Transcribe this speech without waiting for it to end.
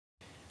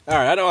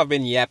Alright, I know I've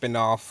been yapping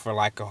off for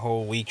like a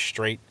whole week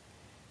straight.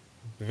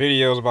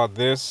 Videos about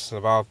this,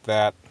 about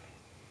that.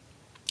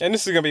 And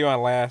this is gonna be my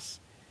last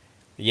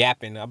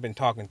yapping. I've been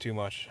talking too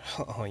much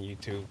on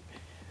YouTube.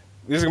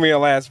 This is gonna be my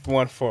last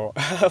one for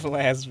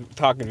last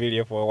talking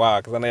video for a while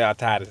because I know y'all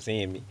tired of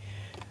seeing me.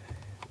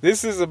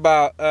 This is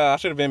about I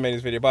should have been made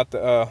this video about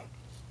the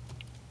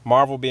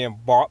Marvel being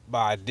bought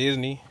by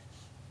Disney.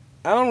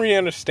 I don't really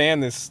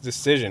understand this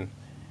decision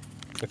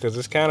because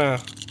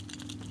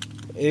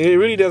it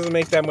really doesn't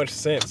make that much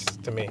sense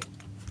to me.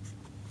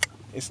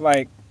 It's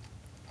like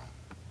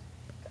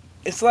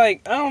I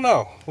don't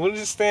know. What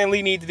does Stan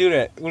Lee need to do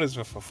that? What is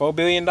it for $4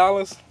 billion?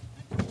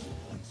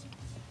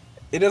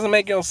 It doesn't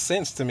make no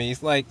sense to me.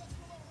 It's like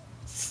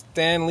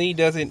Stan Lee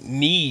doesn't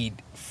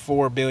need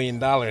 $4 billion.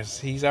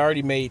 He's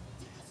already made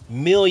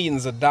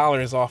millions of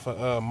dollars off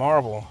of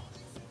Marvel.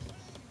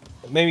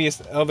 Maybe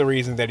it's other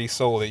reasons that he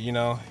sold it.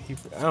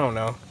 I don't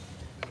know.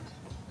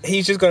 He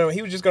was just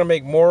gonna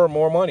make more and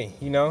more money.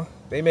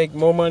 They make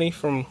more money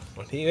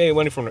he made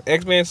money from the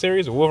X-Men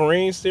series, the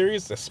Wolverine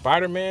series, the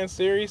Spider-Man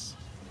series,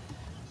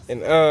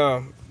 and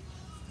dang,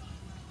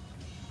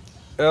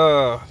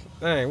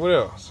 what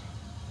else?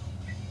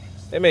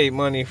 They made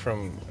money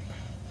from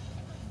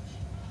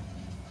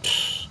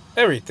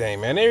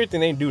everything, man. Everything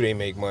they do, they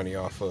make money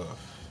off of.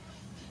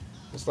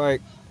 It's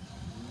like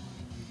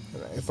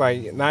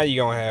now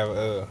you gonna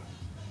have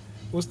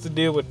what's the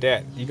deal with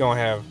that? You gonna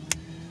have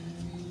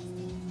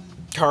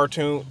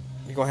cartoon.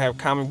 You gonna have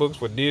comic books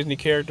with Disney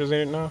characters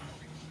in it now?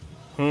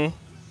 You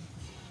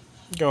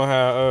gonna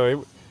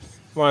have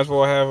might as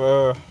well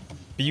have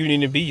Beauty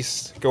and the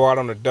Beast go out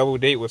on a double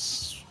date with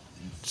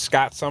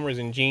Scott Summers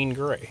and Jean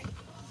Grey.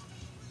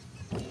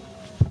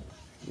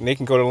 And they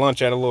can go to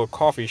lunch at a little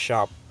coffee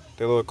shop.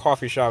 The little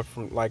coffee shop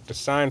from like the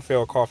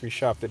Seinfeld coffee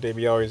shop that they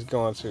be always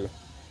going to.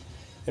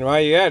 And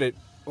while you're at it,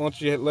 why don't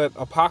you let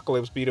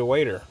Apocalypse be the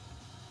waiter?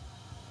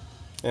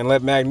 And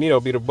let Magneto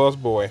be the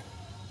busboy.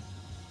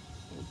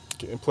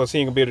 And plus, he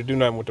ain't gonna be able to do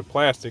nothing with the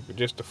plastic, but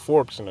just the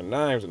forks and the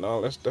knives and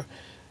all that stuff.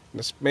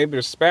 Maybe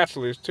the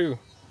spatulas too.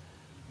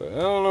 But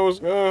I don't know what's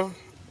going on.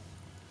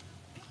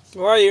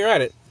 While you're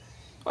at it,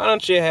 why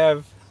don't you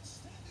have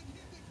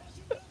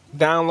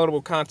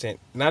downloadable content?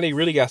 Now they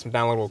really got some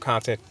downloadable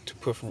content to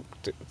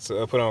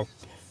put on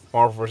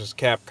Marvel vs.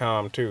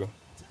 Capcom too.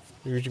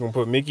 You gonna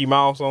put Mickey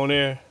Mouse on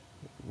there?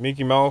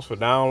 Mickey Mouse for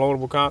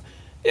downloadable content?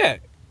 Yeah,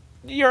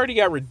 you already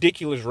got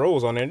ridiculous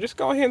roles on there. Just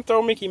go ahead and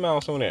throw Mickey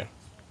Mouse on there.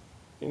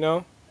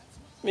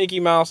 Mickey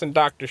Mouse and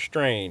Doctor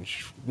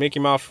Strange. Mickey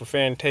Mouse for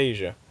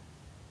Fantasia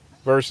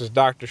versus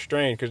Doctor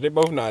Strange, because they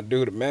both not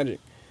do the magic.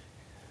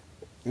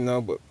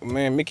 But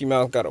man, Mickey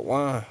Mouse got a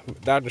wand.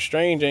 Doctor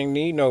Strange ain't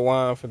need no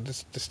wand for the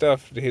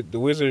stuff, the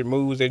wizard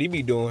moves that he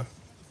be doing.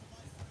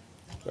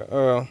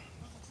 But,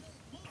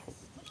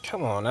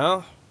 come on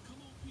now.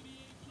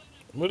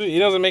 It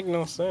doesn't make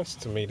no sense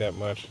to me that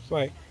much. It's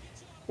like,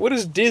 what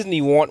does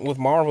Disney want with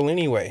Marvel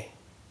anyway?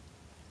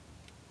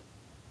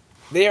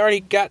 They already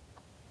got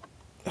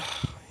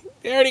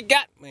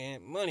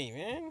money,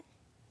 man.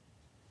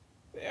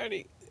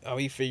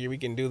 We figure we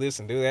can do this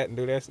and do that and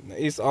do that.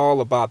 It's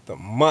all about the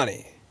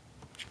money.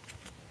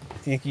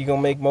 Think you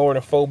gonna make more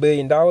than $4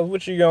 billion?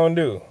 What you gonna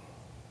do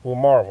with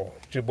Marvel?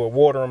 Just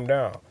water them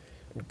down.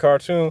 The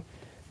cartoon,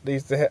 they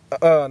used to have,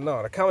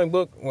 the comic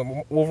book,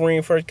 when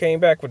Wolverine first came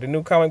back with the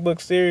new comic book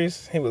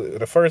series,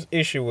 the first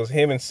issue was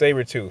him and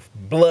Sabretooth.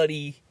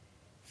 Bloody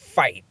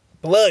fight,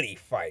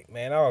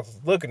 man. I was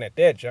looking at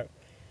that junk,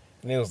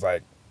 and it was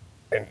like,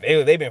 and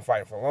they've been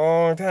fighting for a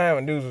long time,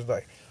 and dudes was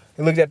like,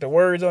 he looked at the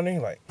words on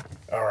there, like,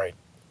 all right.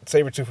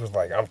 Sabretooth was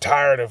like, I'm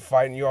tired of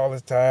fighting you all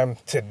this time.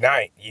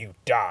 Tonight, you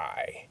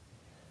die.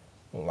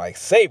 Like,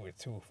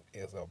 Sabretooth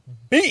is a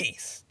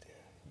beast.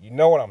 You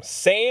know what I'm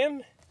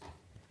saying?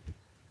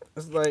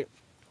 It's like,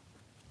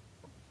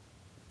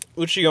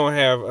 what you gonna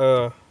have,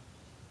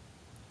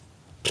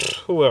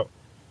 who else?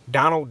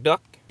 Donald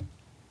Duck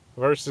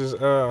versus,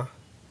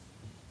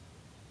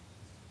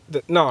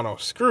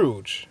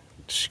 Scrooge.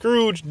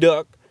 Scrooge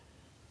Duck.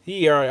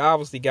 He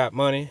obviously got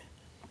money.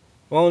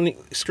 Well,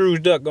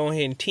 Scrooge Duck go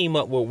ahead and team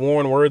up with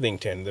Warren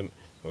Worthington,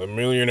 the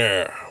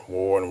millionaire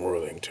Warren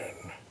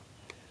Worthington.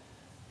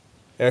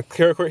 In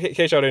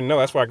case y'all didn't know,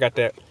 that's where I got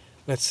that.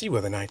 Let's see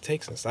where the night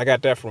takes us. I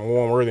got that from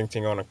Warren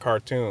Worthington on a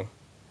cartoon.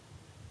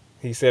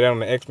 He said that on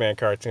the X-Men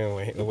cartoon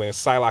when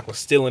Psylocke was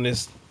stealing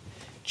his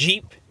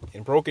Jeep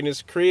and broke in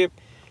his crib,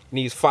 and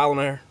he's following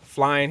her,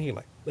 flying. He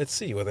like, let's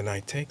see where the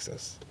night takes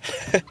us.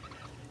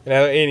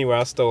 Anyway,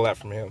 I stole that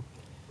from him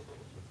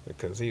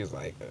because he was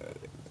like,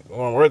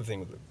 Warren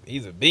Worthington,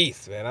 he's a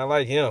beast, man. I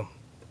like him.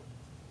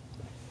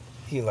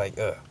 He like,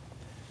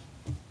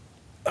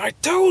 I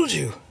told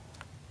you,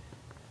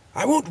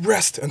 I won't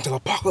rest until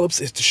Apocalypse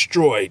is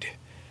destroyed,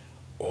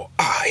 or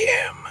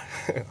I am.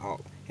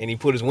 And he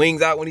put his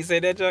wings out when he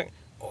said that, Chuck.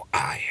 Or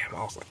I am.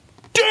 I was like,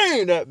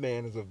 dang, that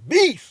man is a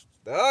beast,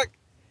 dog.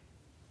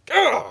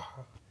 Ugh.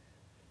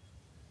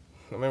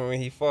 I remember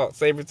when he fought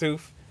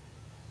Sabretooth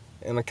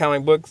in the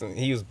comic books, and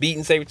he was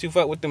beating Sabretooth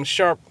up with them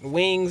sharp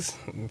wings,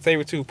 and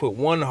Sabretooth put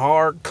one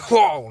hard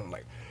claw on him,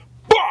 like,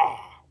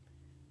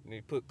 And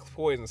he put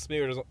poison was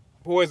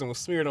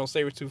smeared on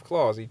Sabretooth's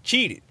claws. He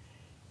cheated.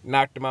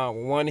 Knocked him out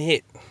with one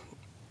hit.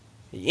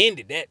 He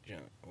ended that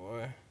junk,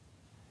 boy.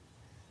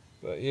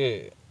 But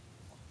yeah.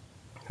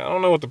 I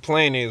don't know what the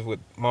plan is with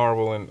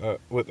Marvel and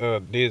with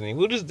Disney.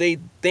 What does they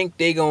think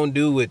they gonna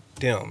do with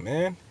them,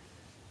 man?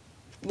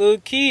 Little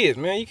kids,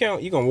 man. You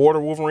gonna water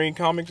Wolverine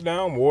comics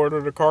down,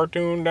 water the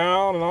cartoon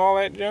down, and all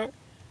that junk?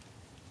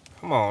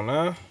 Come on,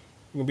 now. You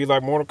gonna be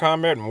like Mortal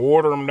Kombat and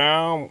water them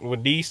down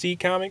with DC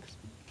comics?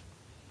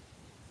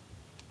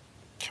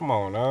 Come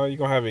on, now. You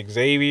gonna have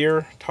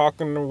Xavier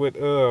talking with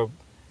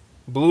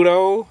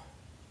Bluto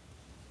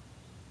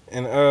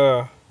and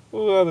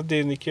who other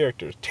Disney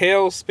characters?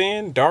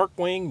 Tailspin,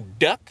 Darkwing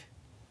Duck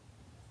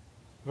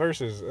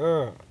versus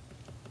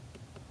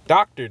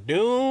Doctor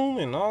Doom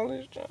and all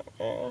this junk,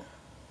 man.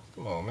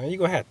 Come on, man. You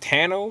gonna have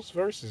Thanos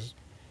versus,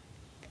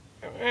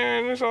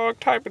 man, there's all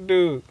type of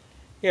dudes.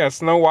 Yeah,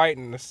 Snow White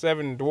and the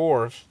Seven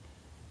Dwarfs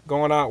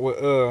going out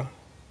with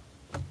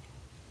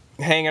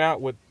hanging out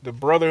with the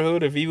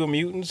Brotherhood of Evil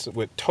Mutants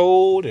with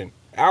Toad and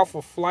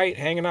Alpha Flight,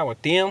 hanging out with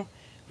them.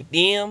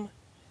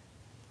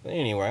 But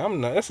anyway,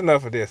 that's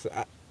enough of this.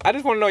 I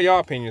just want to know y'all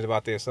opinions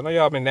about this. I know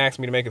y'all been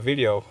asking me to make a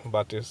video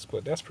about this,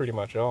 but that's pretty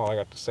much all I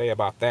got to say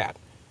about that.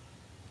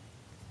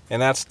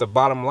 And that's the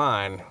bottom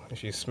line.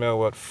 If you smell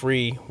what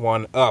free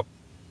one up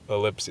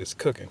Ellipse is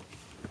cooking.